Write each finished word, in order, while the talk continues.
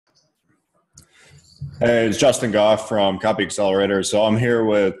Hey, it's Justin Goff from Copy Accelerator. So I'm here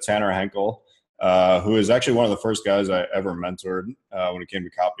with Tanner Henkel, who is actually one of the first guys I ever mentored when it came to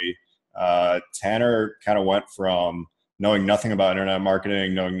copy. Tanner kind of went from knowing nothing about internet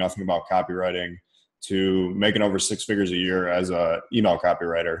marketing, knowing nothing about copywriting, to making over six figures a year as a email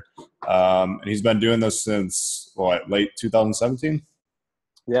copywriter. And he's been doing this since what, late 2017?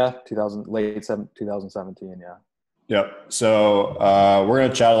 Yeah, 2017. Yeah. Yep. So we're going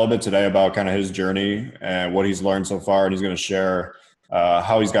to chat a little bit today about kind of his journey and what he's learned so far, and he's going to share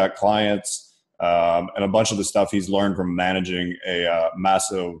how he's got clients and a bunch of the stuff he's learned from managing a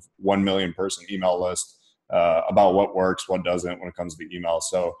massive 1 million person email list about what works, what doesn't when it comes to email.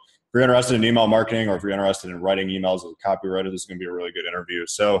 So if you're interested in email marketing or if you're interested in writing emails as a copywriter, this is going to be a really good interview.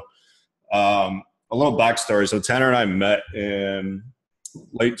 So a little backstory. So Tanner and I met in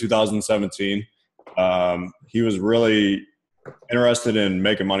late 2017. He was really interested in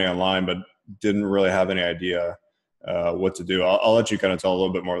making money online, but didn't really have any idea what to do. I'll let you kind of tell a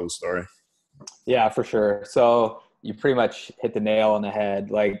little bit more of the story. Yeah, for sure. So you pretty much hit the nail on the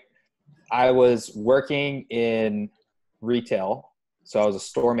head. Like, I was working in retail. So I was a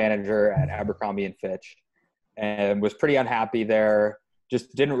store manager at Abercrombie and Fitch and was pretty unhappy there.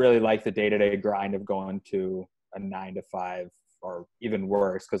 Just didn't really like the day-to-day grind of going to a 9 to 5 or even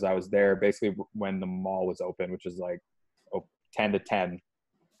worse, because I was there basically when the mall was open, which is like 10 to 10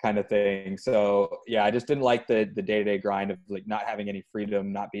 kind of thing. So yeah, I just didn't like the day-to-day grind of like not having any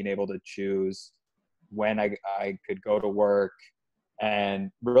freedom, not being able to choose when I could go to work,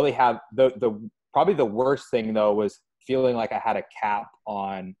 and really have the probably the worst thing though was feeling like I had a cap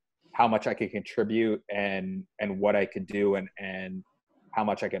on how much I could contribute and what I could do and how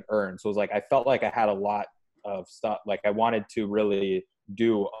much I could earn. So it was like I felt like I had a lot of stuff. Like, I wanted to really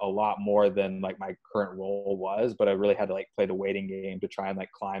do a lot more than like my current role was, but I really had to like play the waiting game to try and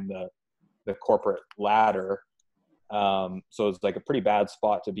like climb the corporate ladder. So it's like a pretty bad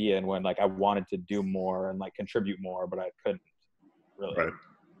spot to be in when like I wanted to do more and like contribute more, but I couldn't really. Right.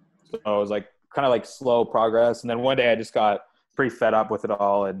 So it was like kind of like slow progress. And then one day I just got pretty fed up with it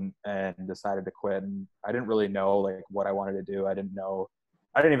all and decided to quit. And I didn't really know like what I wanted to do. I didn't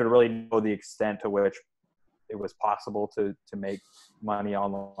even really know the extent to which it was possible to make money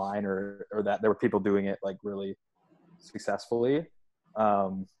online or that there were people doing it like really successfully. I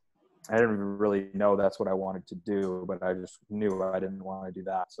didn't really know that's what I wanted to do, but I just knew I didn't want to do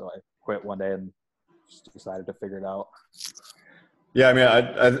that. So I quit one day and just decided to figure it out. Yeah, I mean,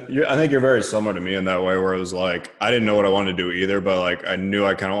 I think you're very similar to me in that way, where it was like I didn't know what I wanted to do either, but like I knew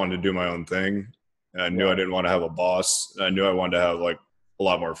I kind of wanted to do my own thing, and I knew I Yeah. didn't want to have a boss, and I knew I wanted to have like a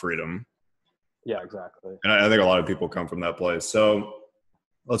lot more freedom. Yeah, exactly. And I think a lot of people come from that place. So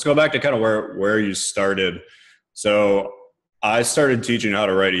let's go back to kind of where you started. So I started teaching how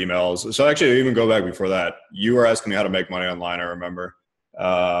to write emails. So actually, even go back before that. You were asking me how to make money online. I remember,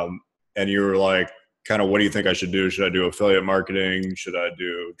 and you were like, "Kind of, what do you think I should do? Should I do affiliate marketing? Should I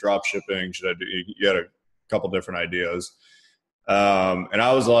do drop shipping? Should I do?" You had a couple different ideas, and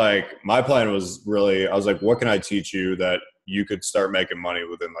I was like, my plan was really, I was like, "What can I teach you that you could start making money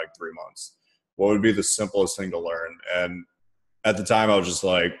within like 3 months? What would be the simplest thing to learn?" And at the time, I was just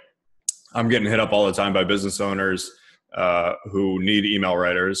like, I'm getting hit up all the time by business owners who need email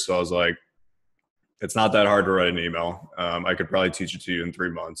writers. So I was like, it's not that hard to write an email. I could probably teach it to you in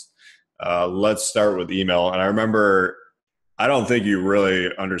 3 months. Let's start with email. And I remember, I don't think you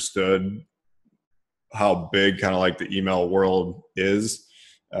really understood how big kind of like the email world is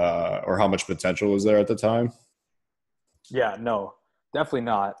or how much potential was there at the time. Yeah, no, definitely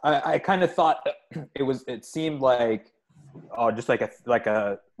not. I kind of thought it seemed like, oh, just like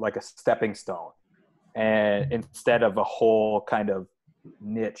a stepping stone. And instead of a whole kind of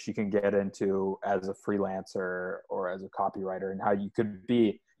niche you can get into as a freelancer or as a copywriter, and how you could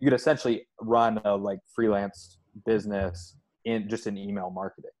essentially run a like freelance business in email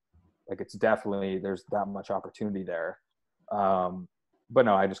marketing. Like, it's definitely, there's that much opportunity there. But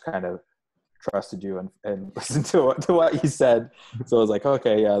no, I just kind of trusted you and listened to what you said. So I was like,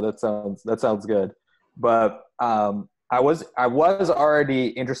 okay, yeah, that sounds good. But I was already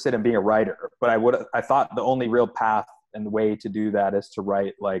interested in being a writer, but I thought the only real path and the way to do that is to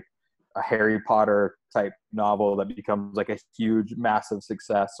write like a Harry Potter type novel that becomes like a huge, massive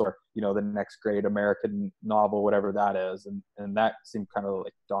success, or the next great American novel, whatever that is, and that seemed kind of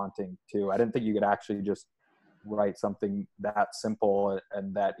like daunting too. I didn't think you could actually just write something that simple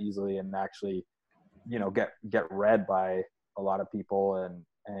and that easily and actually get read by a lot of people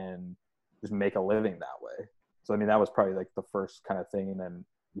and just make a living that way. So I mean, that was probably like the first kind of thing, and then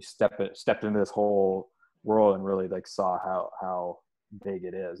you stepped into this whole world and really like saw how big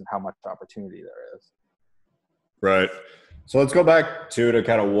it is and how much opportunity there is. Right. So let's go back to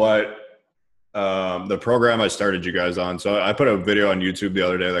kind of what the program I started you guys on. So I put a video on YouTube the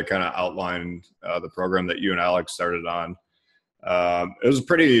other day that kind of outlined the program that you and Alex started on. It was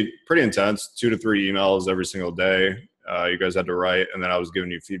pretty intense, 2 to 3 emails every single day. You guys had to write, and then I was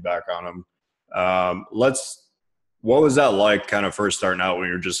giving you feedback on them. What was that like kind of first starting out when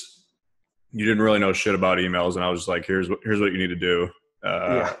you didn't really know shit about emails, and I was like, here's what you need to do.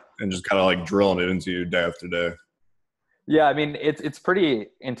 And just kind of like drilling it into you day after day. Yeah, I mean, it's pretty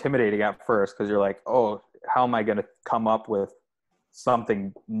intimidating at first because you're like, oh, how am I going to come up with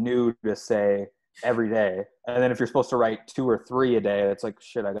something new to say every day? And then if you're supposed to write 2 or 3 a day, it's like,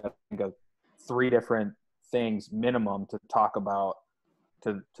 shit, I got to think of 3 different things minimum to talk about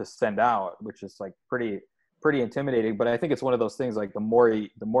to send out, which is like pretty intimidating. But I think it's one of those things, like the more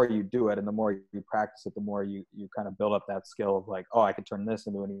you do it and the more you practice it, the more you kind of build up that skill of like, oh, I can turn this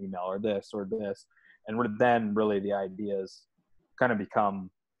into an email or this. And then really the ideas kind of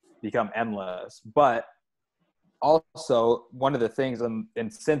become endless. But also one of the things, and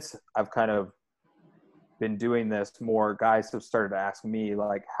since I've kind of been doing this more, guys have started to ask me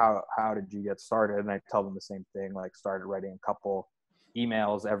like, how did you get started? And I tell them the same thing, like started writing a couple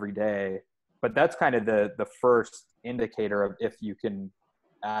emails every day. But that's kind of the first indicator of if you're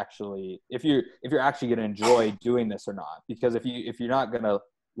actually going to enjoy doing this or not. Because if you're not going to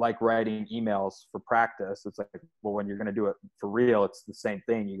like writing emails for practice, it's like, well, when you're going to do it for real, it's the same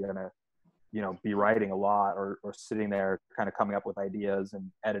thing. You're going to, be writing a lot or sitting there kind of coming up with ideas and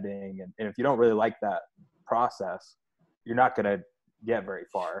editing. And if you don't really like that process, you're not going to get very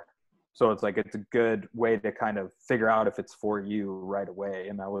far. So it's like, it's a good way to kind of figure out if it's for you right away.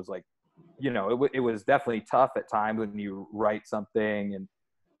 And I was like, it was definitely tough at times when you write something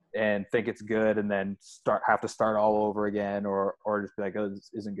and think it's good and then have to start all over again or just be like, oh, this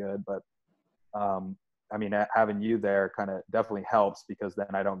isn't good. But I mean, having you there kind of definitely helps, because then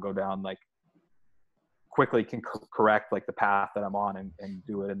I don't go down like quickly can correct like the path that I'm on and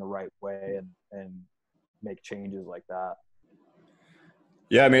do it in the right way and make changes like that.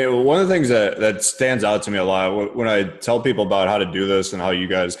 Yeah, I mean, one of the things that stands out to me a lot when I tell people about how to do this and how you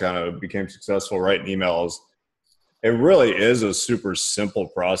guys kind of became successful writing emails, it really is a super simple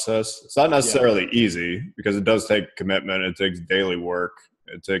process. It's not necessarily easy because it does take commitment. It takes daily work.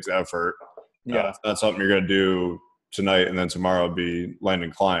 It takes effort. It's not something you're going to do tonight and then tomorrow be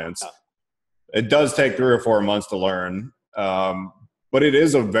landing clients. It does take 3 or 4 months to learn. But it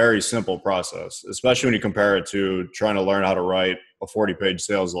is a very simple process, especially when you compare it to trying to learn how to write a 40-page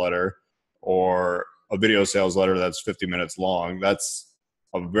sales letter or a video sales letter that's 50 minutes long. That's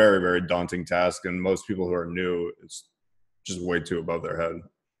a very, very daunting task. And most people who are new, it's just way too above their head.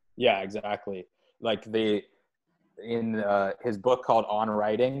 Yeah, exactly. Like in his book called On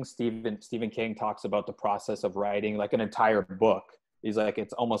Writing, Stephen King talks about the process of writing like an entire book. He's like,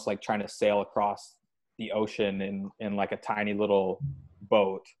 it's almost like trying to sail across the ocean in like a tiny little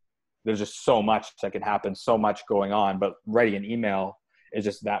boat. There's just so much that can happen, so much going on, but writing an email is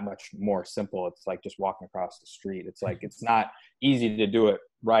just that much more simple. It's like just walking across the street. It's like, it's not easy to do it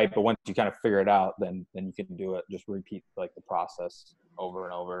right, but once you kind of figure it out, then you can do it. Just repeat like the process over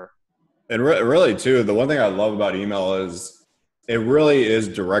and over. And really too, the one thing I love about email is it really is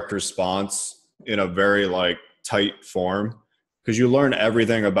direct response in a very like tight form, because you learn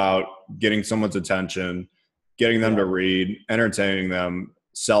everything about getting someone's attention, getting them to read, entertaining them,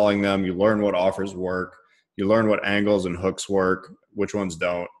 selling them. You learn what offers work. You learn what angles and hooks work, which ones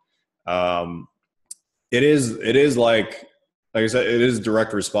don't. It is like I said, it is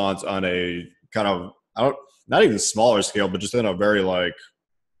direct response on a kind of, not even smaller scale, but just in a very like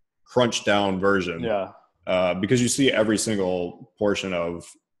crunched down version. Yeah. Because you see every single portion of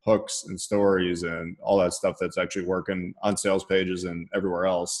hooks and stories and all that stuff that's actually working on sales pages and everywhere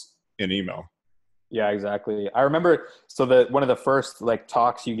else in email. Yeah, exactly. I remember, one of the first like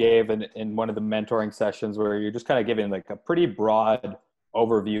talks you gave in one of the mentoring sessions where you're just kind of giving like a pretty broad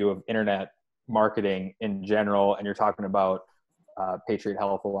overview of internet marketing in general. And you're talking about Patriot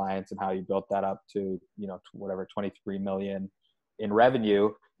Health Alliance and how you built that up to, whatever, 23 million in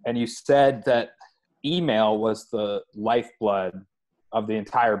revenue. And you said that email was the lifeblood of the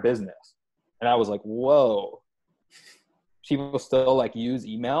entire business. And I was like, whoa, people still like use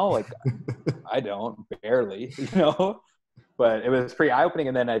email? Like I don't, barely, but it was pretty eye-opening.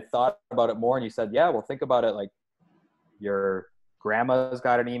 And then I thought about it more and you said, yeah, well, think about it. Like your grandma's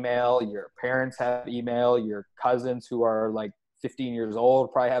got an email, your parents have email, your cousins who are like 15 years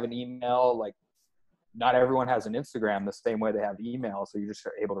old probably have an email. Like not everyone has an Instagram the same way they have email. So you're just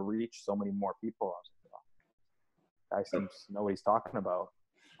able to reach so many more people. guy seems to know what he's talking about.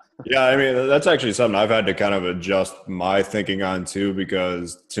 Yeah, I mean, that's actually something I've had to kind of adjust my thinking on too,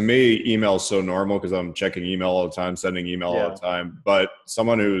 because to me, email is so normal because I'm checking email all the time, sending email all the time. But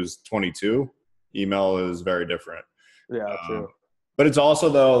someone who's 22, email is very different. Yeah, true. But it's also,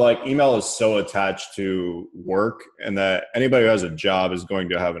 though, like email is so attached to work, and that anybody who has a job is going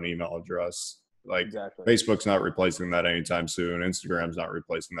to have an email address. Like Exactly. Facebook's not replacing that anytime soon. Instagram's not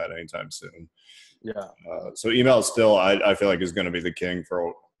replacing that anytime soon. Yeah. So email is still, I feel like, is going to be the king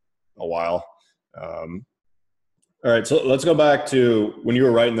for a while. All right, so let's go back to when you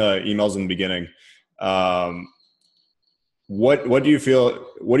were writing the emails in the beginning. What do you feel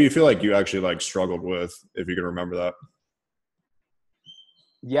like you actually like struggled with, if you can remember that?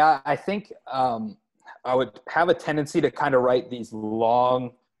 Yeah, I think I would have a tendency to kind of write these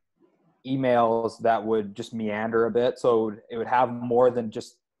long emails that would just meander a bit. So it would have more than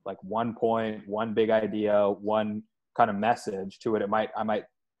just like one point, one big idea, one kind of message to it. I might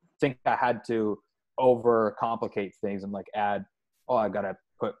think I had to overcomplicate things and like add, I got to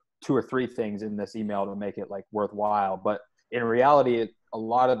put 2 or 3 things in this email to make it like worthwhile. But in reality, a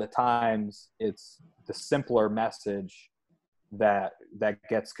lot of the times it's the simpler message that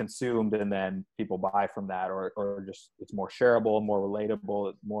gets consumed, and then people buy from that, or just it's more shareable, more relatable,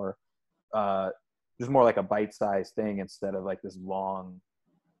 it's more just more like a bite-sized thing instead of like this long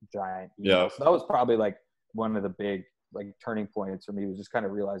giant email. Yeah. So that was probably like one of the big like turning points for me, was just kind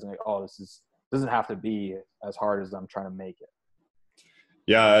of realizing like, this doesn't have to be as hard as I'm trying to make it.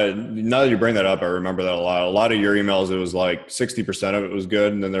 Yeah, now that you bring that up, I remember that a lot. A lot of your emails, it was like 60% of it was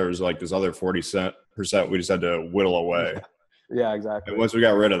good, and then there was like this other 40% we just had to whittle away. Yeah, exactly. And once we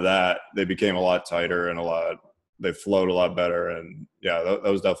got rid of that, they became a lot tighter and they flowed a lot better. And yeah, that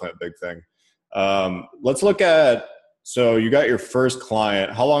was definitely a big thing. Let's look at, so you got your first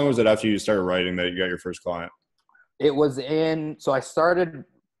client. How long was it after you started writing that you got your first client? It was so I started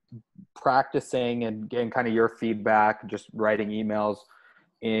practicing and getting kind of your feedback, just writing emails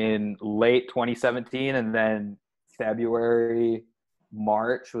in late 2017. And then February,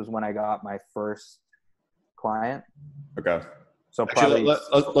 March was when I got my first client. Okay. So probably let's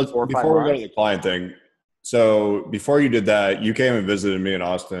before we go to the client thing. So before you did that, you came and visited me in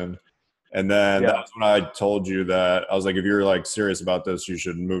Austin. And then that's when I told you that I was like, if you're like serious about this, you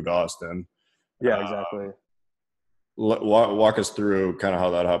should move to Austin. Yeah, exactly. Walk us through kind of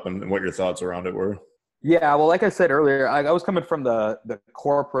how that happened and what your thoughts around it were. Yeah, well, like I said earlier, I was coming from the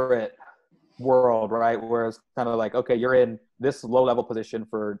corporate world, right? Where it's kind of like, okay, you're in this low-level position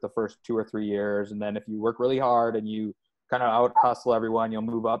for the first 2 or 3 years, and then if you work really hard and you kind of out hustle everyone, you'll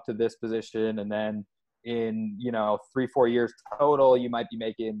move up to this position, and then in 3-4 years total, you might be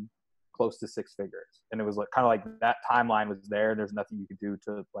making close to 6 figures. And it was like kind of like that timeline was there, and there's nothing you could do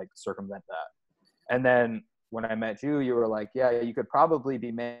to like circumvent that. And then when I met you, you were like, yeah, you could probably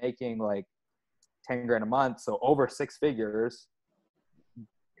be making like 10 grand a month, so over 6 figures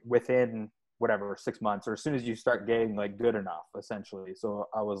within whatever 6 months, or as soon as you start getting like good enough, essentially. So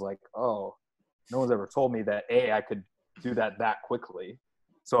I was like, no one's ever told me that I could do that quickly.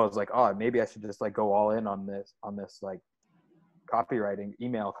 So I was like, maybe I should just like go all in on this like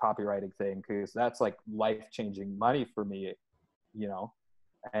email copywriting thing, because that's like life-changing money for me,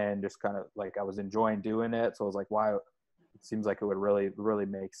 and just kind of like I was enjoying doing it. So I was like, why? It seems like it would really, really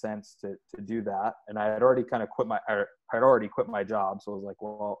make sense to do that. And I had already kind of quit my job. So I was like,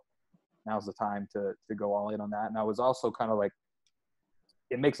 well, now's the time to go all in on that. And I was also kind of like,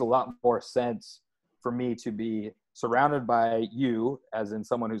 it makes a lot more sense for me to be surrounded by you, as in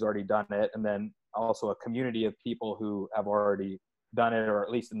someone who's already done it, and then also a community of people who have already done it, or at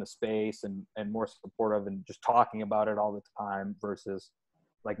least in the space, and more supportive and just talking about it all the time, versus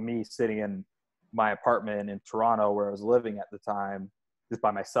like me sitting in my apartment in Toronto where I was living at the time, just by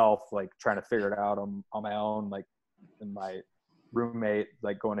myself, like trying to figure it out on my own, like, and my roommate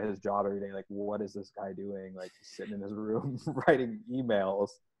like going to his job every day, like, what is this guy doing, like sitting in his room writing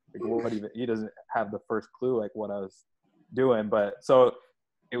emails, like what even, he doesn't have the first clue like what I was doing. But so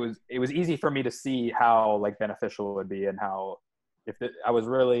it was easy for me to see how like beneficial it would be, and how I was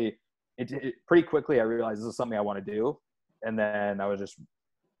really pretty quickly I realized this is something I want to do, and then I was just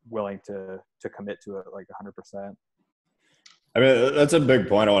willing to commit to it like 100%. I mean, that's a big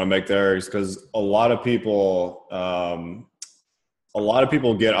point I want to make there, is because a lot of people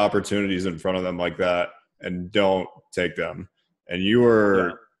get opportunities in front of them like that and don't take them. And you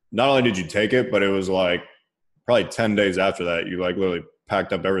were, not only did you take it, but it was like probably 10 days after that, you like literally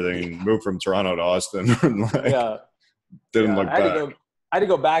packed up everything, moved from Toronto to Austin. And like, didn't look back. I had to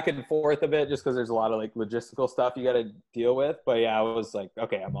go back and forth a bit just because there's a lot of like logistical stuff you got to deal with. But yeah, I was like,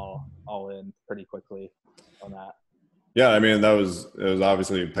 okay, I'm all in pretty quickly on that. Yeah, I mean, it was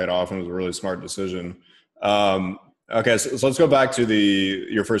obviously paid off and it was a really smart decision. Um, okay, so let's go back to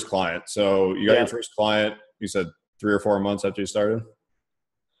your first client. So you got your Yeah. first client, you said 3 or 4 months after you started?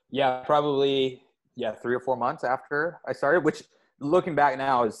 Yeah, probably, yeah, 3 or 4 months after I started, which looking back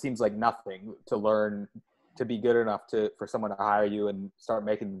now, it seems like nothing to learn to be good enough for someone to hire you and start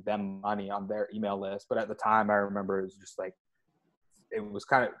making them money on their email list. But at the time, I remember it was just like, it was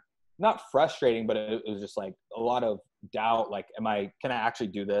kind of not frustrating, but it was just like a lot of doubt. Like, can I actually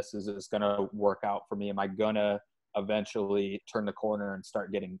do this? Is this going to work out for me? Am I going to eventually turn the corner and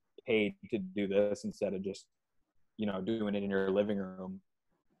start getting paid to do this instead of just, doing it in your living room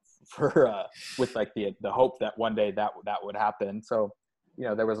for with like the hope that one day that would happen. So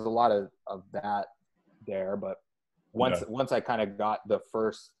there was a lot of that there, but Yeah. once I kind of got the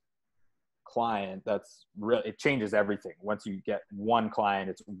first client, that's really, it changes everything. Once you get one client,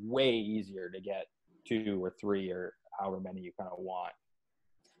 it's way easier to get 2 or 3 or however many you kind of want.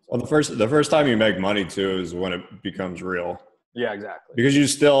 Well, So the first time you make money too is when it becomes real. yeah, exactly. Because you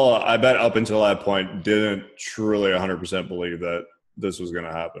still, I bet up until that point, didn't truly 100% believe that this was going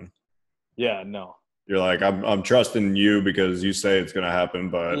to happen. Yeah, no. You're like, I'm trusting you because you say it's going to happen,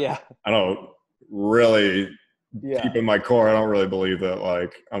 but Yeah. I don't really, Yeah. deep in my core, I don't really believe that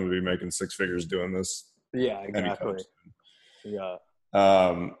like I'm going to be making 6 figures doing this Yeah, anytime exactly. Yeah.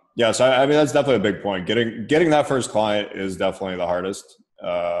 soon. Yeah, so I mean that's definitely a big point. Getting that first client is definitely the hardest.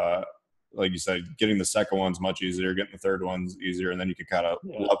 Like you said, getting the second one's much easier. Getting the third one's easier, and then you can kind of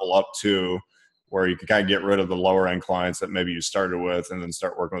Yeah. level up to where you can kind of get rid of the lower end clients that maybe you started with, and then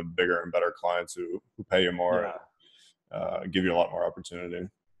start working with bigger and better clients who pay you more Yeah. and give you a lot more opportunity.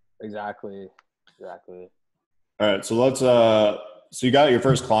 Exactly. Exactly. All right, so so you got your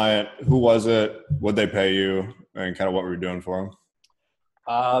first client. Who was it? What'd they pay you? And kind of what were you doing for them?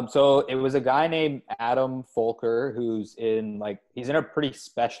 So it was a guy named Adam Folker he's in a pretty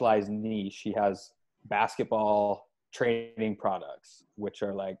specialized niche. He has basketball training products, which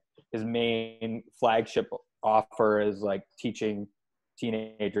are like his main flagship offer is like teaching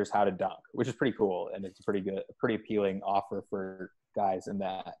teenagers how to dunk, which is pretty cool. And it's pretty appealing offer for guys in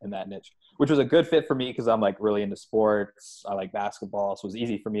that niche, which was a good fit for me because I'm like really into sports. I like basketball. So it was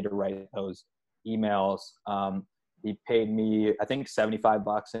easy for me to write those emails. He paid me, I think,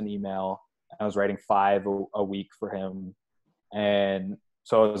 $75 an email. I was writing 5 a week for him. And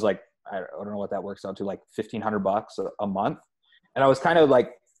so it was like, I don't know what that works out to, like $1,500 a month. And I was kind of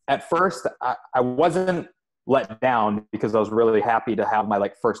like, at first, I wasn't let down because I was really happy to have my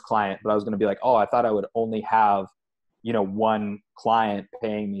like first client, but I was going to be like, oh, I thought I would only have, one client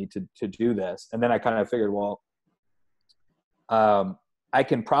paying me to do this. And then I kind of figured, well, I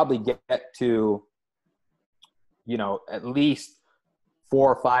can probably get to, at least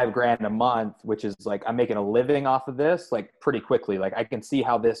 4 or 5 grand a month, which is like, I'm making a living off of this, like pretty quickly. Like I can see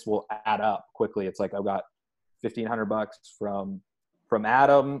how this will add up quickly. It's like, I've got $1,500 from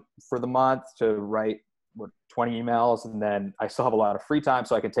Adam for the month to write 20 emails. And then I still have a lot of free time.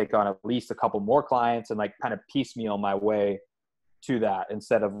 So I can take on at least a couple more clients and like kind of piecemeal my way to that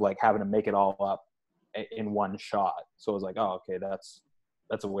instead of like having to make it all up in one shot. So it was like, oh, okay, that's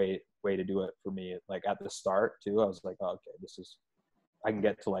a way to do it for me. Like at the start too, I was like, oh, okay, I can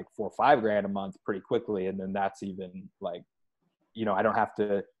get to like 4 or 5 grand a month pretty quickly. And then that's even like, I don't have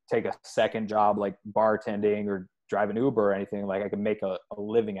to take a second job like bartending or drive an Uber or anything. Like I can make a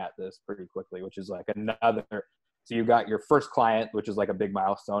living at this pretty quickly, which is like another. So you got your first client, which is like a big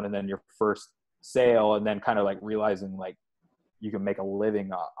milestone, and then your first sale, and then kind of like realizing like you can make a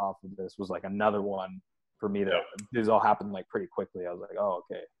living off of this was like another one for me that this all happened like pretty quickly. I was like, oh,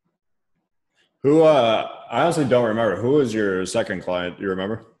 okay. I honestly don't remember. Who was your second client? Do you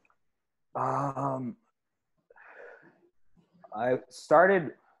remember? I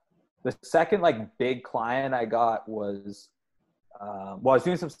started the second like big client I got was I was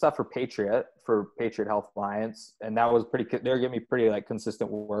doing some stuff for Patriot Health Alliance, and that was they were giving me pretty like consistent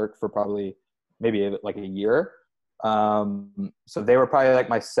work for probably maybe like a year. So they were probably like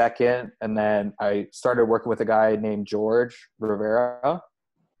my second, and then I started working with a guy named George Rivera.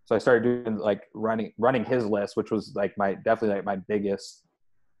 So I started doing like running his list, which was like definitely like my biggest.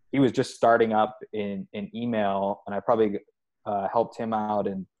 He was just starting up in email, and I probably helped him out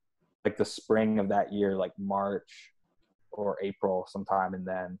in like the spring of that year, like March or April sometime. And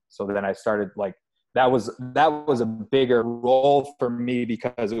then, so then I started like, that was a bigger role for me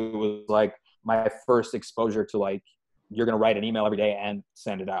because it was like my first exposure to like, you're going to write an email every day and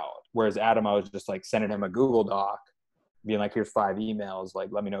send it out. Whereas Adam, I was just like sending him a Google Doc being like, here's 5 emails. Like,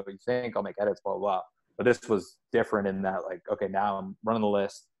 let me know what you think. I'll make edits, blah, blah, blah. But this was different in that like, okay, now I'm running the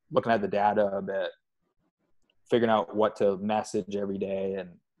list, looking at the data a bit, figuring out what to message every day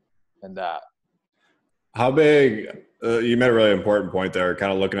and that. How big, you made a really important point there,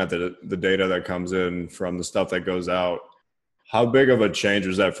 kind of looking at the data that comes in from the stuff that goes out. How big of a change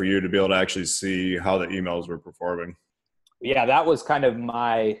was that for you to be able to actually see how the emails were performing? Yeah, that was kind of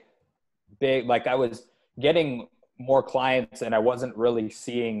my big, like I was getting more clients and I wasn't really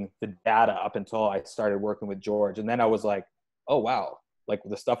seeing the data up until I started working with George. And then I was like, oh, wow, like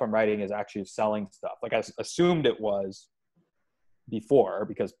the stuff I'm writing is actually selling stuff. Like I assumed it was before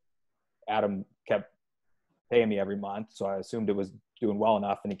because Adam kept paying me every month. So I assumed it was doing well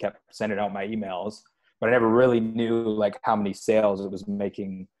enough and he kept sending out my emails, but I never really knew like how many sales it was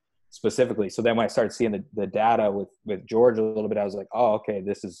making specifically. So then when I started seeing the data with George a little bit, I was like, oh, okay,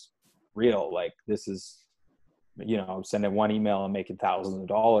 this is real. Like this is, you know, sending one email and making thousands of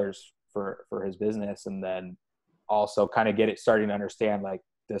dollars for his business. And then also kind of starting to understand like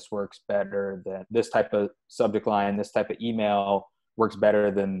this works better than this type of subject line, this type of email works better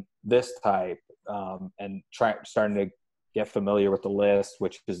than this type. And starting to get familiar with the list,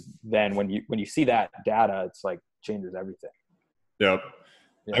 which is then when you see that data, it's like changes everything. Yep.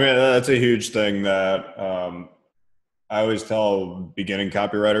 Yeah. I mean, that's a huge thing that I always tell beginning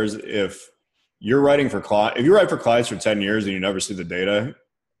copywriters, if you write for clients for 10 years and you never see the data,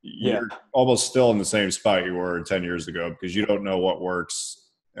 you're almost still in the same spot you were 10 years ago because you don't know what works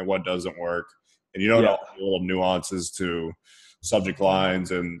and what doesn't work. And you don't know the little nuances to subject lines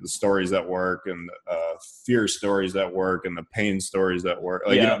and the stories that work and fear stories that work and the pain stories that work.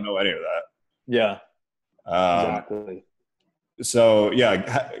 Like you don't know any of that. Yeah, exactly. So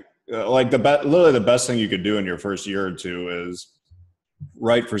like literally the best thing you could do in your first year or two is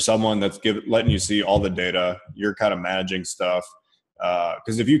write for someone that's letting you see all the data. You're kind of managing stuff.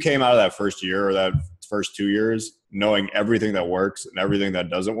 Because if you came out of that first year or that first 2 years knowing everything that works and everything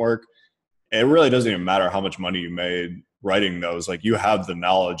that doesn't work, it really doesn't even matter how much money you made writing those. Like you have the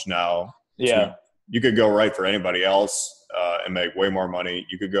knowledge now. Yeah. You could go write for anybody else and make way more money.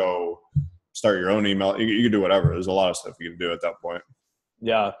 You could go start your own email. You could do whatever. There's a lot of stuff you can do at that point.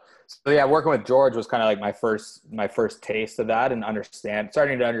 Yeah. So yeah, working with George was kind of like my first taste of that and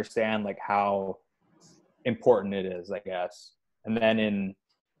starting to understand like how important it is, I guess. And then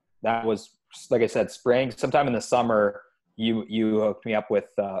that was, like I said, spring, sometime in the summer, you hooked me up with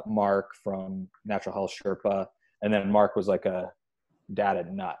Mark from Natural Health Sherpa. And then Mark was like a data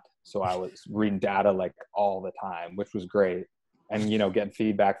nut. So I was reading data like all the time, which was great. And, you know, getting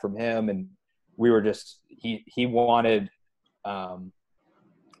feedback from him. And we were just, he wanted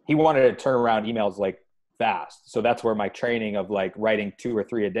to turn around emails like fast. So that's where my training of like writing 2 or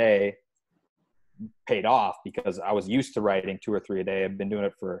 3 a day paid off because I was used to writing 2 or 3 a day. I've been doing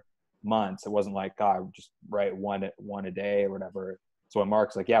it for months. It wasn't like, God, I would just write one a day or whatever. So when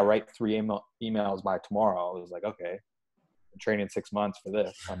Mark's like, yeah, write 3 emails by tomorrow, I was like, okay, I'm training 6 months for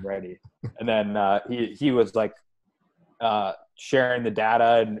this. I'm ready. And then he was like sharing the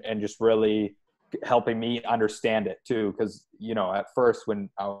data and just really helping me understand it too. Because, you know, at first when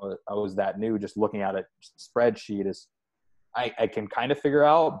I was that new, just looking at a spreadsheet is I can kind of figure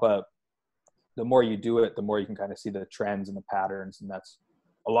out, but the more you do it, the more you can kind of see the trends and the patterns. And that's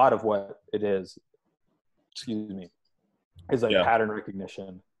a lot of what it is. Excuse me. Is like pattern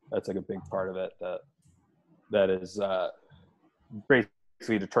recognition. That's like a big part of it that is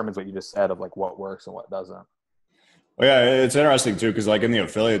basically determines what you just said of like what works and what doesn't. Well, yeah, it's interesting too because like in the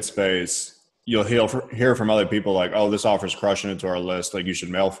affiliate space, you'll hear from other people like, oh, this offer's crushing it to our list. Like you should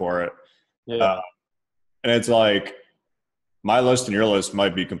mail for it. Yeah. And it's like my list and your list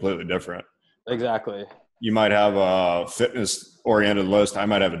might be completely different. Exactly. You might have a fitness-oriented list. I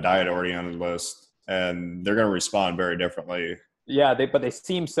might have a diet-oriented list, and they're going to respond very differently. Yeah, but they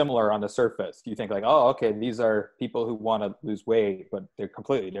seem similar on the surface. You think like, oh, okay, these are people who want to lose weight, but they're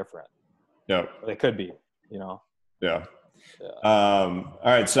completely different. Yeah, they could be. You know. Yeah. All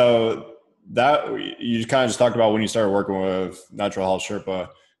right, so that you kind of just talked about when you started working with Natural Health Sherpa.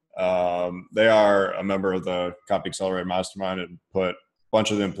 They are a member of the Copy Accelerator Mastermind and put bunch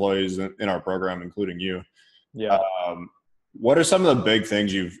of the employees in our program, including you. Yeah. What are some of the big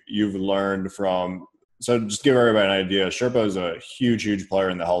things you've learned from? So just give everybody an idea. Sherpa is a huge player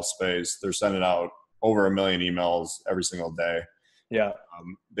in the health space. They're sending out over 1 million emails every single day. Yeah.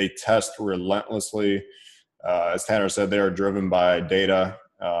 They test relentlessly. As Tanner said, they are driven by data.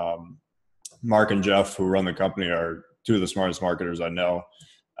 Mark and Jeff, who run the company, are 2 of the smartest marketers I know.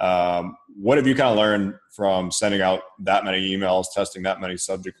 What have you kind of learned from sending out that many emails, testing that many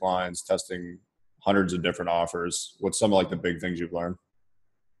subject lines, testing hundreds of different offers? What's some of like the big things you've learned?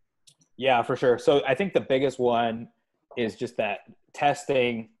 Yeah, for sure. So I think the biggest one is just that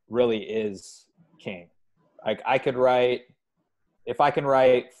testing really is king. Like I could write, if I can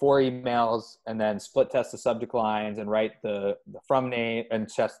write 4 emails and then split test the subject lines and write the from name and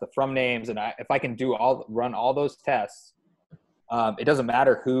test the from names, and if I can run all those tests, it doesn't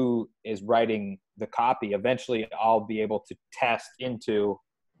matter who is writing the copy. Eventually, I'll be able to test into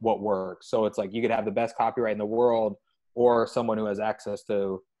what works. So it's like you could have the best copyright in the world, or someone who has access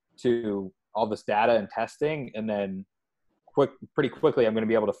to all this data and testing, and then pretty quickly, I'm going to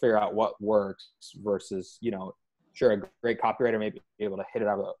be able to figure out what works versus, sure, a great copywriter may be able to hit it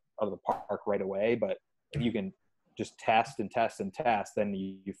out of the park right away, but if you can just test and test and test, then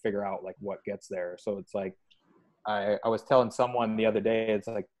you figure out like what gets there. So it's like, I was telling someone the other day, it's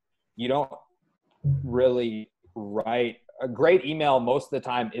like, you don't really write a great email most of the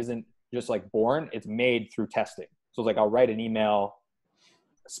time isn't just like born, it's made through testing. So it's like, I'll write an email,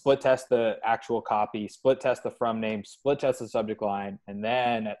 split test the actual copy, split test the from name, split test the subject line. And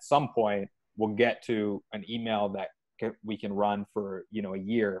then at some point we'll get to an email that we can run for, a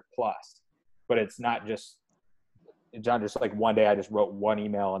year plus, but it's not just like one day I just wrote one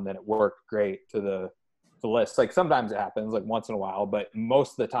email and then it worked great to the list. Like sometimes it happens like once in a while, but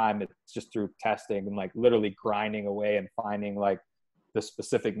most of the time it's just through testing and like literally grinding away and finding like the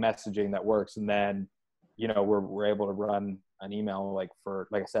specific messaging that works. And then, we're able to run an email like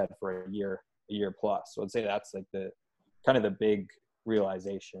I said, for a year plus. So I'd say that's like the kind of the big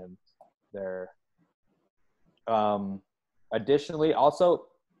realization there. Additionally, also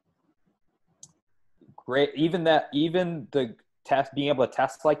great, even the test, being able to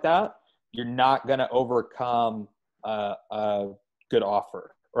test like that, you're not going to overcome a good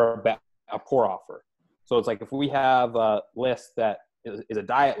offer or a poor offer. So it's like if we have a list that is a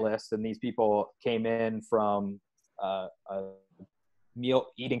diet list and these people came in from a meal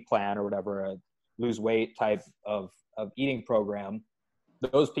eating plan or whatever, a lose weight type of eating program,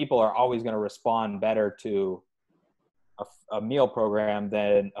 those people are always going to respond better to a meal program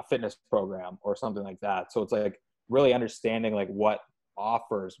than a fitness program or something like that. So it's like really understanding like what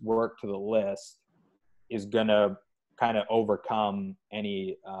offers work to the list is going to kind of overcome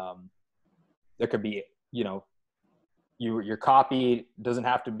any, there could be, your copy doesn't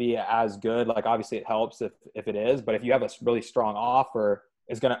have to be as good. Like obviously it helps if it is, but if you have a really strong offer,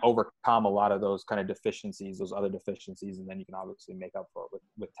 it's going to overcome a lot of those kind of deficiencies, those other deficiencies. And then you can obviously make up for it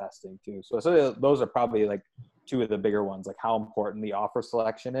with testing too. So those are probably like 2 of the bigger ones, like how important the offer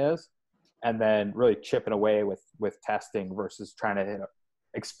selection is, and then really chipping away with testing versus trying to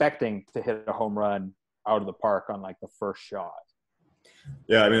expecting to hit a home run out of the park on like the first shot.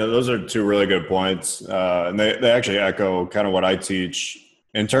 Yeah, I mean, those are 2 really good points. And they actually echo kind of what I teach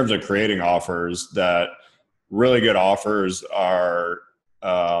in terms of creating offers, that really good offers are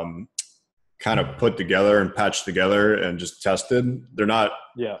kind of put together and patched together and just tested. They're not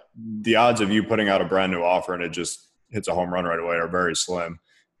the odds of you putting out a brand new offer and it just hits a home run right away are very slim.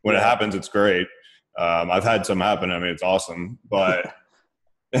 When it happens, it's great. I've had some happen. I mean, it's awesome, but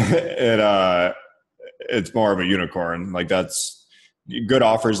it's more of a unicorn. Like that's good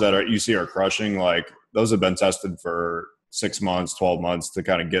offers that you see are crushing. Like those have been tested for 6 months, 12 months to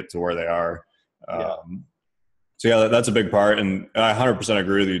kind of get to where they are. So yeah, that's a big part. And I 100%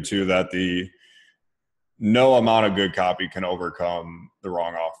 agree with you too, that no amount of good copy can overcome the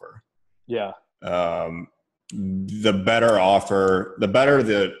wrong offer. Yeah. The better offer, the better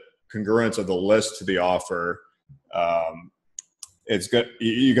the congruence of the list to the offer, it's good.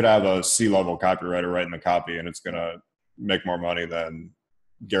 You could have a C-level copywriter writing the copy and it's going to make more money than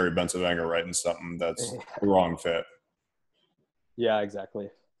Gary Bencivenga writing something that's the wrong fit. Yeah, exactly.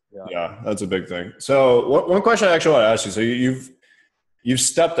 Yeah, that's a big thing. So one question I actually want to ask you, so you've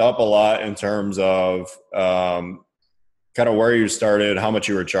stepped up a lot in terms of kind of where you started, how much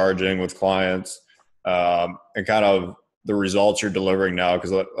you were charging with clients, and kind of the results you're delivering now.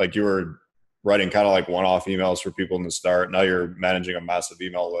 Because like you were writing kind of like one-off emails for people in the start. Now you're managing a massive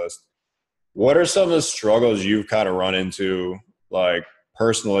email list. What are some of the struggles you've kind of run into, like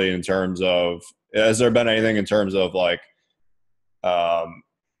personally, in terms of, has there been anything in terms of like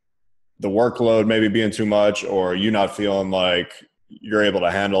the workload maybe being too much, or you not feeling like you're able to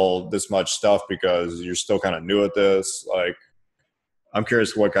handle this much stuff because you're still kind of new at this? Like, I'm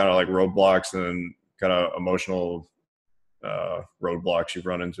curious what kind of like roadblocks and kind of emotional roadblocks you've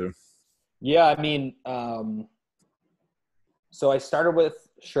run into. Yeah, I mean, so I started with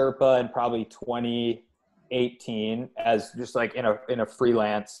Sherpa in probably 2018 as just like in a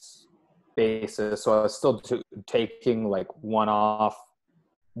freelance basis. So I was still taking like one-off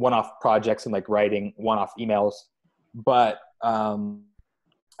projects and like writing one-off emails, but I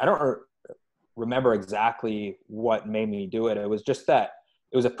don't remember exactly what made me do it. It was just that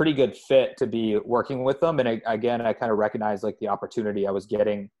it was a pretty good fit to be working with them. And I kind of recognized like the opportunity. I was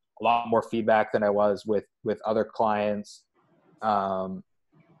getting a lot more feedback than I was with other clients.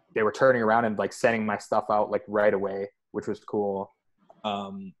 They were turning around and like sending my stuff out like right away, which was cool.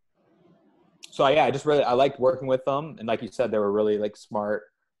 So yeah, I liked working with them. And like you said, they were really like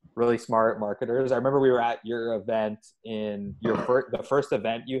really smart marketers. I remember we were at your event in the first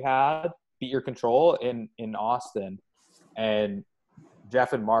event you had, Beat Your Control in Austin. And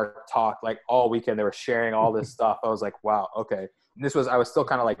Jeff and Mark talked like all weekend. They were sharing all this stuff. I was like, wow, okay. And I was still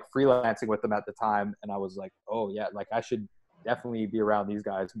kind of like freelancing with them at the time. And I was like, oh yeah, like I should definitely be around these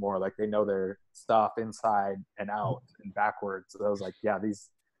guys more. Like they know their stuff inside and out and backwards. So I was like, yeah, these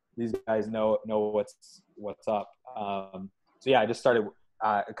guys know what's up. So yeah, I just started,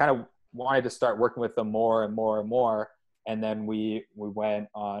 kind of wanted to start working with them more and more and more. And then we went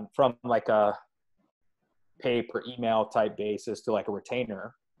on from like a pay per email type basis to like a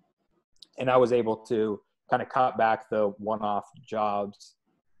retainer. And I was able to kind of cut back the one-off jobs.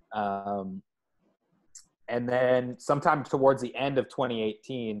 And then sometime towards the end of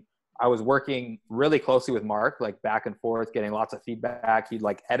 2018, I was working really closely with Mark, like back and forth, getting lots of feedback. He'd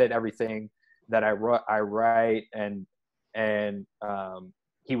like edit everything that I write, and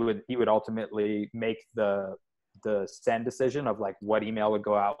he would ultimately make the send decision of like what email would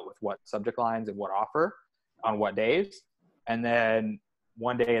go out with what subject lines and what offer on what days. And then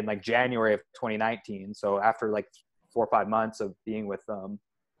one day in like January of 2019, so after like 4 or 5 months of being with them,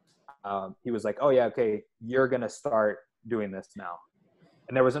 he was like, oh yeah, okay, you're going to start doing this now.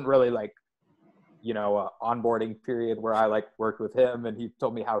 And there wasn't really like, you know, a onboarding period where I like worked with him and he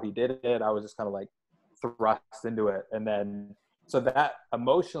told me how he did it. I was just kind of like thrust into it. And then, so that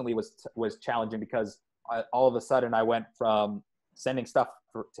emotionally was challenging because all of a sudden I went from sending stuff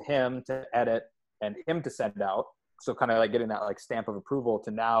to him to edit and him to send out. So kind of like getting that like stamp of approval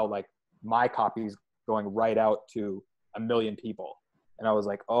to now like my copies going right out to 1 million people. And I was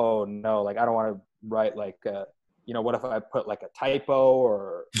like, oh no, like I don't want to write like, you know, what if I put like a typo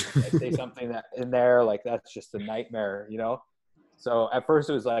or I say something that in there, like that's just a nightmare, you know? So at first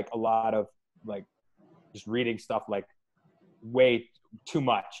it was like a lot of like just reading stuff like way too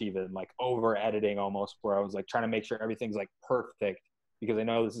much, even like over editing almost, where I was like trying to make sure everything's like perfect because I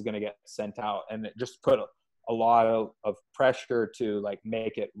know this is going to get sent out, and it just put a lot of pressure to like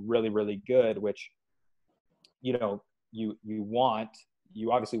make it really, really good, which, you know, you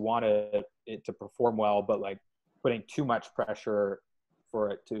obviously want it to perform well, but like putting too much pressure for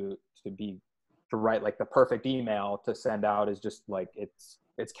it to write like the perfect email to send out is just like, it's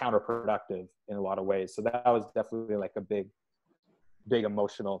counterproductive in a lot of ways. So that was definitely like a big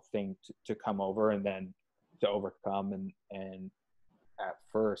emotional thing to come over and then to overcome. And at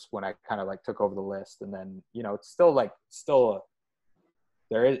first when I kind of like took over the list, and then, you know, it's still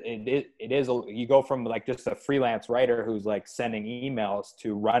you go from like just a freelance writer who's like sending emails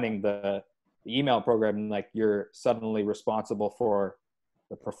to running the email program, and like you're suddenly responsible for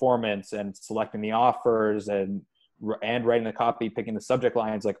the performance and selecting the offers and writing the copy, picking the subject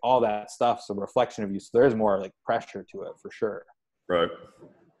lines, like all that stuff. So reflection of you. So there's more like pressure to it for sure. Right.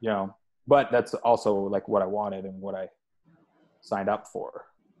 You know, but that's also like what I wanted and what I signed up for.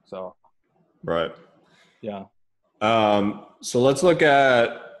 So. Right. Yeah. So let's look at,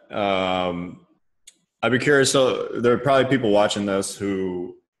 I'd be curious. So there are probably people watching this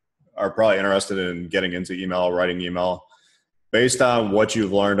who are probably interested in getting into email, writing email. Based on what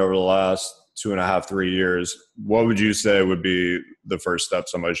you've learned over the last 2.5, 3 years, what would you say would be the first step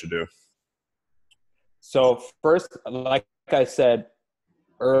somebody should do? So first, like I said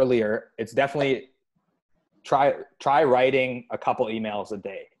earlier, it's definitely try writing a couple emails a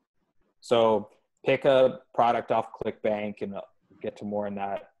day. So pick a product off ClickBank, and I'll get to more in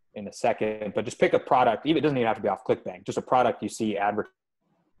that in a second, but just pick a product. Even it doesn't even have to be off ClickBank, just a product you see advertised.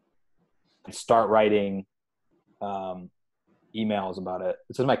 Start writing emails about it.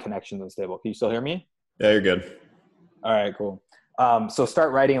 This is my connection's unstable. Can you still hear me? Yeah, you're good. All right, cool. So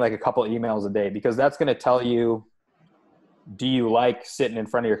start writing like a couple emails a day, because that's going to tell you, do you like sitting in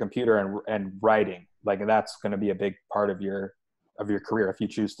front of your computer and writing? Like that's going to be a big part of your career if you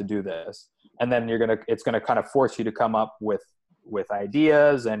choose to do this. And then it's going to kind of force you to come up with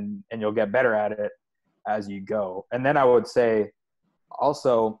ideas, and you'll get better at it as you go. And then I would say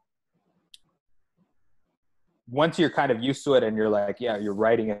also, once you're kind of used to it and you're like, yeah, you're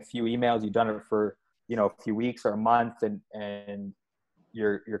writing a few emails, you've done it for, you know, a few weeks or a month, and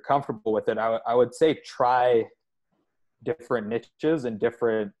you're comfortable with it, I would say try different niches and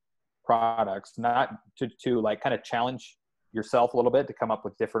different products, not to like kind of challenge yourself a little bit to come up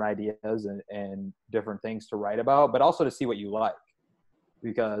with different ideas and different things to write about, but also to see what you like.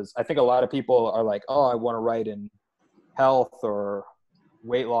 because I think a lot of people are like, oh, I want to write in health or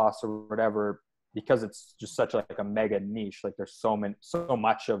weight loss or whatever, because it's just such like a mega niche. Like there's so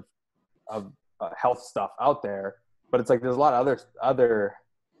much of health stuff out there, but it's like there's a lot of other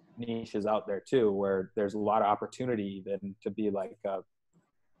niches out there too, where there's a lot of opportunity then to be like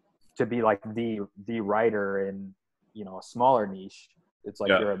the writer in, you know, a smaller niche. It's like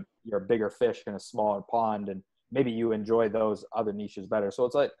you're a bigger fish in a smaller pond, and maybe you enjoy those other niches better. So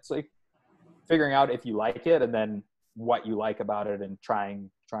it's like figuring out if you like it, and then what you like about it, and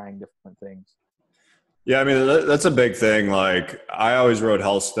trying different things. Yeah, I mean, that's a big thing. Like, I always wrote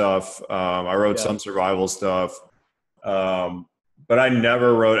health stuff. I wrote some survival stuff. But I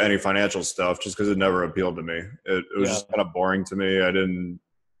never wrote any financial stuff just because it never appealed to me. It was just kind of boring to me.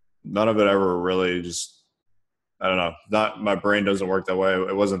 None of it ever really just, I don't know. My brain doesn't work that way.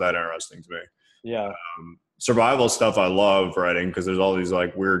 It wasn't that interesting to me. Yeah. Survival stuff I love writing because there's all these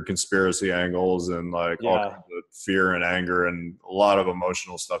like weird conspiracy angles and like all kinds of fear and anger and a lot of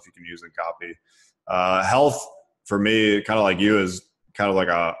emotional stuff you can use in copy. Health for me, kind of like you, is kind of like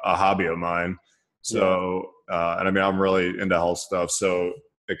a hobby of mine. So, and I mean, I'm really into health stuff, so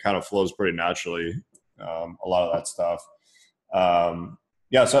it kind of flows pretty naturally. A lot of that stuff. So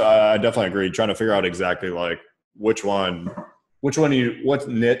I definitely agree. Trying to figure out exactly like what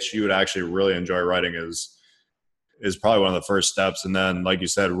niche you would actually really enjoy writing is probably one of the first steps. And then, like you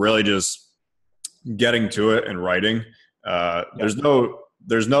said, really just getting to it and writing. There's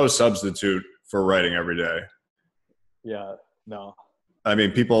no substitute for writing every day. Yeah, no. I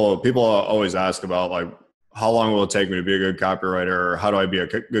mean, people always ask about like, how long will it take me to be a good copywriter, or how do I be a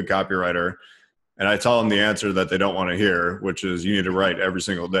good copywriter? And I tell them the answer that they don't want to hear, which is you need to write every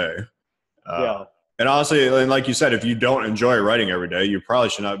single day. And honestly, and like you said, if you don't enjoy writing every day, you probably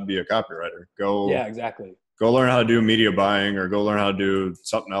should not be a copywriter. Exactly. Go learn how to do media buying, or go learn how to do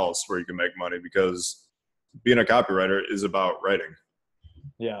something else where you can make money, because being a copywriter is about writing.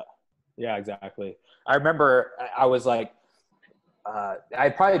 Yeah, exactly. I remember I was like,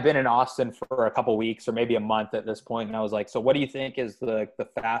 I'd probably been in Austin for a couple weeks or maybe a month at this point. And I was like, so what do you think is the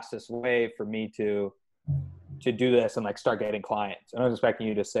fastest way for me to do this and like start getting clients? And I was expecting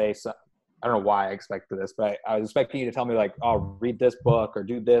you to say, so, I don't know why I expected this, but I was expecting you to tell me like, oh, read this book or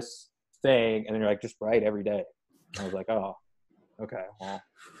do this thing. And then you're like, just write every day. And I was like, oh, okay. Well,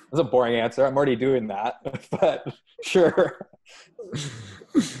 that's a boring answer. I'm already doing that, but sure.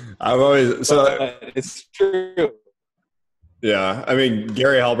 It's true. Yeah. I mean,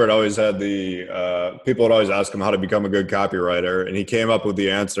 Gary Halbert always had people would always ask him how to become a good copywriter. And he came up with the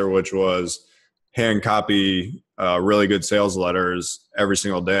answer, which was hand copy really good sales letters every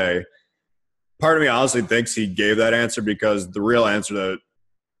single day. Part of me honestly thinks he gave that answer because the real answer that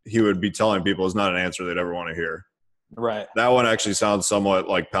he would be telling people is not an answer they'd ever want to hear. Right. That one actually sounds somewhat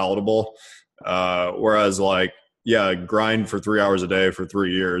like palatable. Whereas like, grind for 3 hours a day for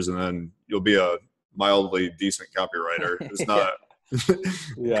 3 years and then you'll be a mildly decent copywriter. It's not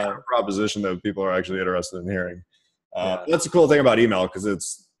a proposition that people are actually interested in hearing. That's the cool thing about email,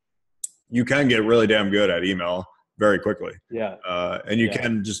 because you can get really damn good at email very quickly. And you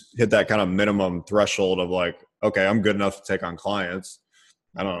can just hit that kind of minimum threshold of like, okay, I'm good enough to take on clients.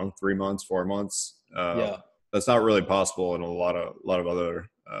 I don't know, 3 months, 4 months. That's not really possible in a lot of other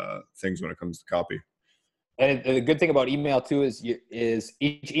things when it comes to copy. And the good thing about email too is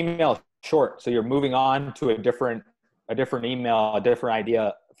each email is short, so you're moving on to a different email, a different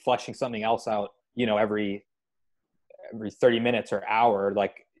idea, fleshing something else out. You know, every 30 minutes or hour.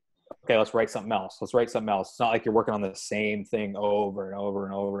 Like, okay, let's write something else. It's not like you're working on the same thing over and over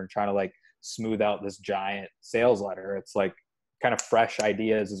and over and trying to like smooth out this giant sales letter. It's like kind of fresh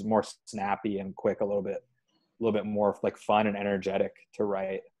ideas, is more snappy and quick, a little bit more like fun and energetic to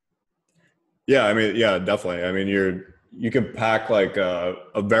write. Yeah, I mean, definitely. I mean, you can pack like a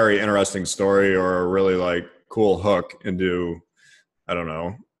very interesting story or a really like cool hook into, I don't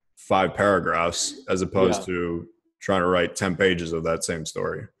know, 5 paragraphs as opposed to trying to write 10 pages of that same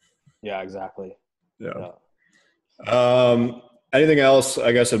story. Yeah, exactly. Yeah. Anything else,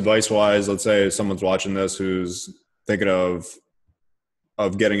 I guess, advice wise? Let's say someone's watching this who's thinking of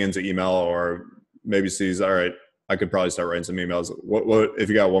getting into email, or maybe sees, all right, I could probably start writing some emails. What if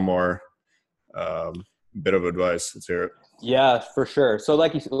you got one more bit of advice? Let's hear it. Yeah, for sure. So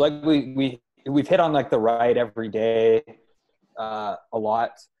like we've hit on like the write every day a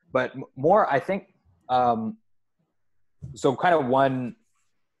lot, but more, I think, so kind of one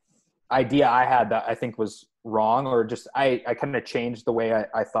idea I had that I think was wrong, or just I kind of changed the way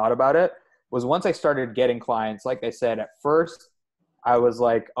I thought about it, was once I started getting clients, like I said, at first I was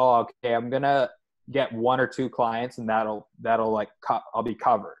like, oh, okay, I'm gonna get 1 or 2 clients and that'll like I'll be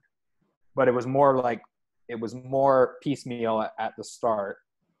covered. But it was more piecemeal at the start.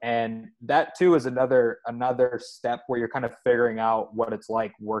 And that too is another step where you're kind of figuring out what it's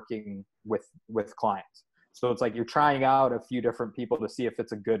like working with clients. So it's like you're trying out a few different people to see if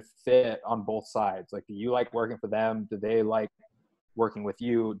it's a good fit on both sides. Like, do you like working for them? Do they like working with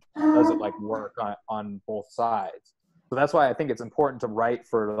you? Does it like work on both sides? So that's why I think it's important to write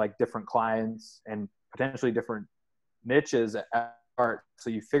for like different clients and potentially different niches at art. So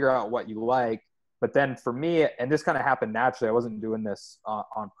you figure out what you like. But then for me, and this kind of happened naturally, I wasn't doing this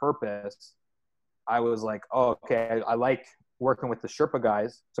on purpose. I was like, oh, okay, I like working with the Sherpa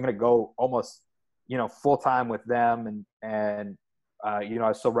guys. So I'm going to go almost, full time with them. And I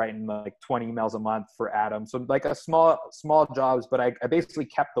was still writing like 20 emails a month for Adam. So like a small jobs, but I basically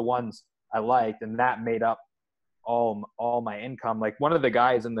kept the ones I liked, and that made up all my income. Like one of the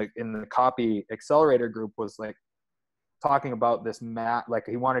guys in the copy accelerator group was like talking about this like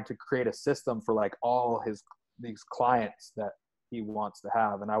he wanted to create a system for like all these clients that he wants to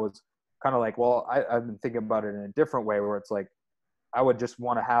have. And I was kind of like, well, I've been thinking about it in a different way, where it's like, I would just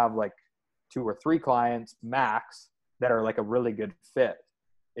want to have like 2 or 3 clients max that are like a really good fit,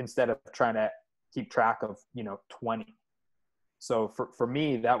 instead of trying to keep track of, 20. So for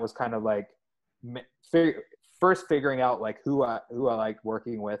me, that was kind of like first figuring out like who I like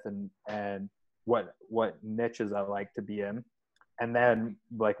working with and what niches I like to be in, and then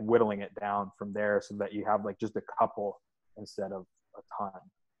like whittling it down from there so that you have like just a couple instead of a ton.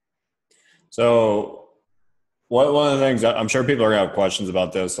 So one of the things, I'm sure people are gonna have questions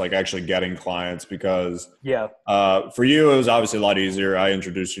about this, like actually getting clients, because for you, it was obviously a lot easier. I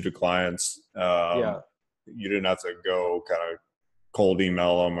introduced you to clients. You didn't have to go kind of cold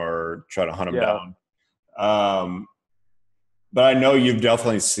email them or try to hunt them down. But I know you've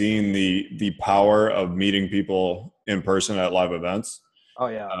definitely seen the power of meeting people in person at live events. Oh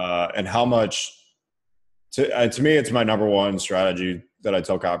yeah. And how much to me, it's my number one strategy that I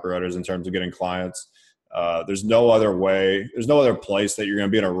tell copywriters in terms of getting clients. There's no other way. There's no other place that you're going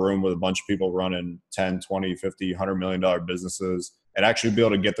to be in a room with a bunch of people running 10, 20, 50, $100 million businesses and actually be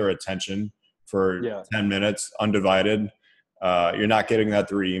able to get their attention for 10 minutes undivided. You're not getting that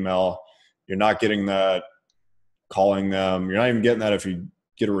through email. You're not getting that calling them. You're not even getting that if you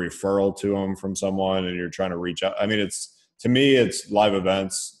get a referral to them from someone and you're trying to reach out. I mean, to me, it's live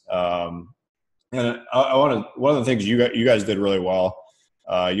events. And one of the things you guys did really well,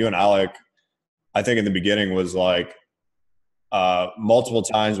 you and Alec, I think in the beginning was like multiple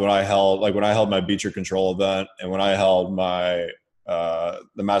times when I held my Beat Your Control event, and when I held my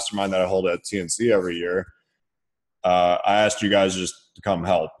the mastermind that I hold at TNC every year, I asked you guys just to come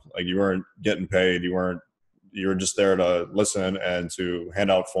help. Like, you weren't getting paid. You were just there to listen and to hand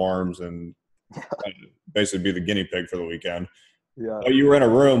out forms and basically be the guinea pig for the weekend. Yeah. But you were in a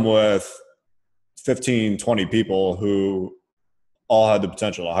room with 15, 20 people who all had the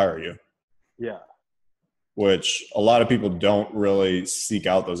potential to hire you. Yeah. Which a lot of people don't really seek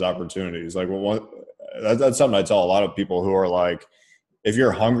out those opportunities. Like, that's something I tell a lot of people who are like, if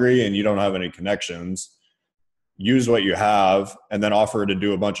you're hungry and you don't have any connections, use what you have and then offer to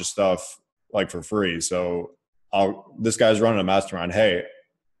do a bunch of stuff like for free. So this guy's running a mastermind. Hey,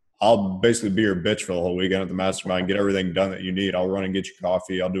 I'll basically be your bitch for the whole weekend at the mastermind, get everything done that you need. I'll run and get you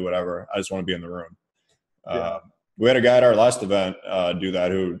coffee. I'll do whatever. I just want to be in the room. We had a guy at our last event do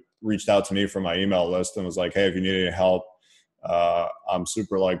that, who reached out to me from my email list and was like, hey, if you need any help, I'm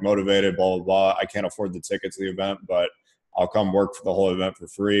super like motivated, blah, blah, blah. I can't afford the ticket to the event, but I'll come work for the whole event for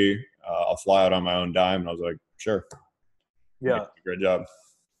free. I'll fly out on my own dime. And I was like, sure. Yeah. Great job.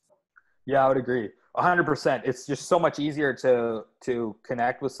 Yeah, I would agree. 100%. It's just so much easier to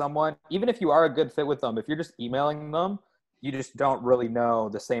connect with someone, even if you are a good fit with them. If you're just emailing them, you just don't really know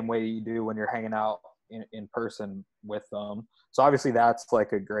the same way you do when you're hanging out in person with them. So obviously that's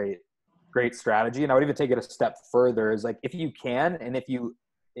like a great strategy. And I would even take it a step further, is like, if you can, and if you're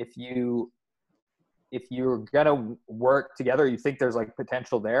gonna work together, you think there's like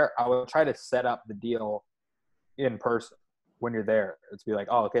potential there, I would try to set up the deal in person when you're there. It's be like,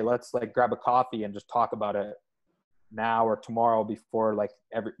 oh, okay, let's like grab a coffee and just talk about it now or tomorrow before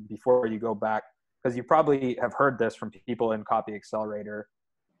you go back. Because you probably have heard this from people in Copy Accelerator.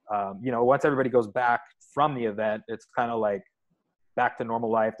 Once everybody goes back from the event, it's kind of like back to normal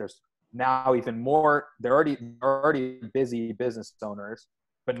life. There's now even more. They're already busy business owners,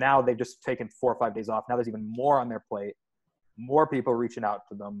 but now they've just taken 4 or 5 days off. Now there's even more on their plate. More people reaching out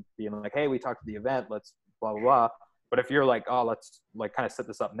to them, being like, "Hey, we talked at the event. Let's blah blah blah." But if you're like, "Oh, let's like kind of set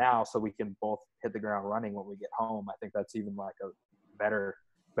this up now so we can both hit the ground running when we get home," I think that's even like a better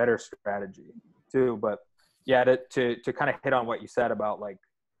strategy. too. But yeah, to kind of hit on what you said about like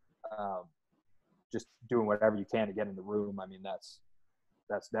just doing whatever you can to get in the room. I mean, that's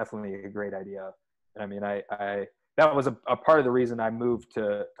definitely a great idea. And I mean, I that was a part of the reason I moved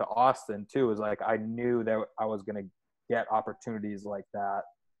to Austin too, is like I knew that I was going to get opportunities like that,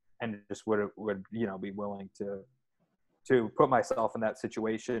 and just would you know, be willing to put myself in that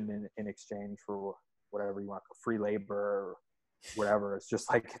situation in exchange for whatever you want, free labor or whatever. It's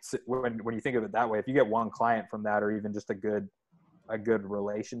just like, it's when you think of it that way, if you get one client from that, or even just a good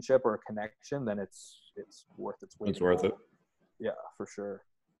relationship or a connection, then it's worth its weight. It's worth it. Yeah, for sure.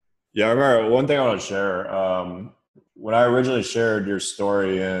 Yeah, I remember one thing I want to share. When I originally shared your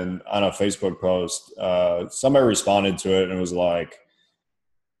story on a Facebook post, somebody responded to it and was like,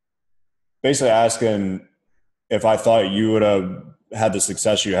 basically asking if I thought you would have had the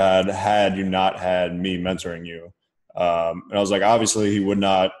success you had you not had me mentoring you. And I was like, obviously he would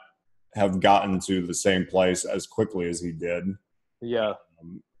not have gotten to the same place as quickly as he did. Yeah.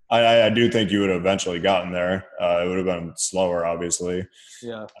 I do think you would have eventually gotten there. It would have been slower, obviously.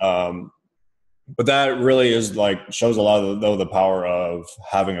 Yeah. But that really is like, shows a lot of the power of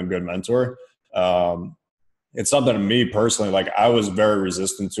having a good mentor. It's something to me personally, like I was very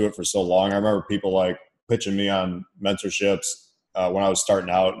resistant to it for so long. I remember people like pitching me on mentorships when I was starting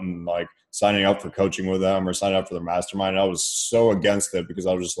out and like signing up for coaching with them or signing up for their mastermind. I was so against it because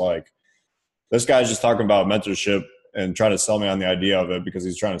I was just like, this guy's just talking about mentorship and trying to sell me on the idea of it because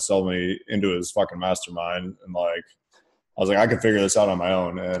he's trying to sell me into his fucking mastermind. And like, I was like, I can figure this out on my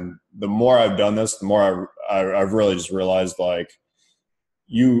own. And the more I've done this, the more I've really just realized like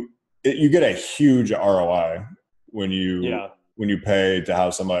you get a huge ROI when you pay to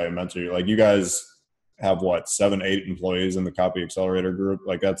have somebody mentor you. Like you guys have what, 7-8 employees in the Copy Accelerator group.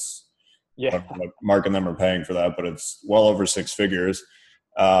 Like that's, like Mark and them are paying for that, but it's well over 6 figures.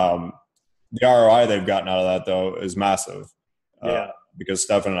 The ROI they've gotten out of that though is massive. Because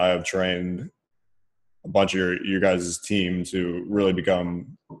Stefan and I have trained a bunch of your guys' team to really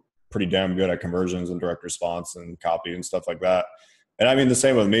become pretty damn good at conversions and direct response and copy and stuff like that. And I mean, the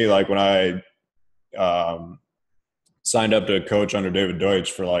same with me, like when I signed up to coach under David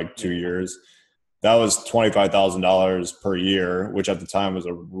Deutsch for like 2 years, that was $25,000 per year, which at the time was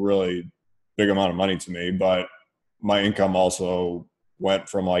a really big amount of money to me. But my income also went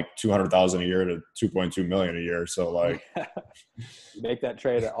from like 200,000 a year to 2.2 million a year. So like, you make that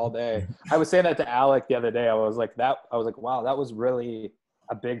trade all day. I was saying that to Alec the other day. I was like, wow, that was really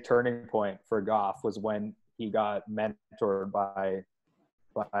a big turning point for Goff, was when he got mentored by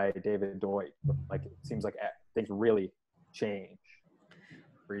David Deutsch. Like it seems like things really changed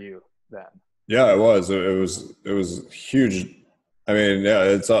for you then. Yeah, it was. It was huge. I mean, yeah,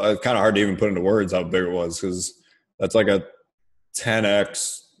 it's kind of hard to even put into words how big it was, because that's like a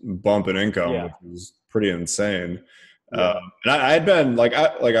 10x bump in income, which is pretty insane. And I had been like, I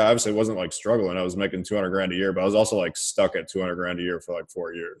obviously wasn't like struggling. I was making 200 grand a year, but I was also like stuck at 200 grand a year for like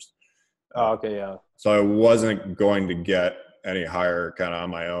 4 years. So I wasn't going to get any higher kind of on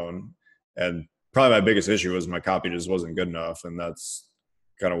my own. And probably my biggest issue was my copy just wasn't good enough. And that's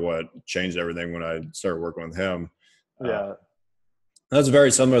kind of what changed everything when I started working with him. That's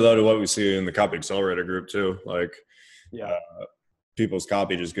very similar though to what we see in the Copy Accelerator group too. Like, people's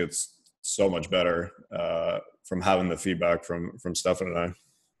copy just gets so much better from having the feedback from Stefan and I.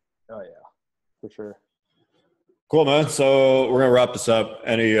 Oh yeah, for sure. Cool, man. So we're gonna wrap this up.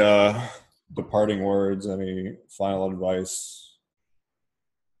 Any departing words? Any final advice?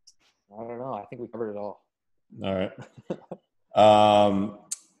 I don't know. I think we covered it all. All right.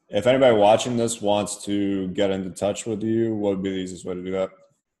 If anybody watching this wants to get into touch with you, what would be the easiest way to do that?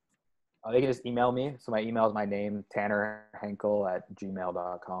 They can just email me. So my email is my name,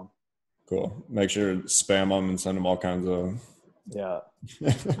 tannerhenkel@gmail.com. Cool. Make sure to spam them and send them all kinds of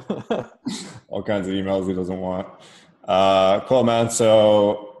all kinds of emails he doesn't want. Cool, man.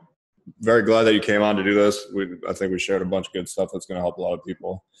 So very glad that you came on to do this. I think we shared a bunch of good stuff that's going to help a lot of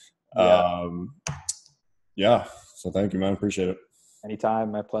people. So thank you, man. Appreciate it.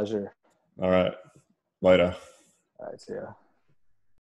 Anytime. My pleasure. All right. Later. All right. See ya.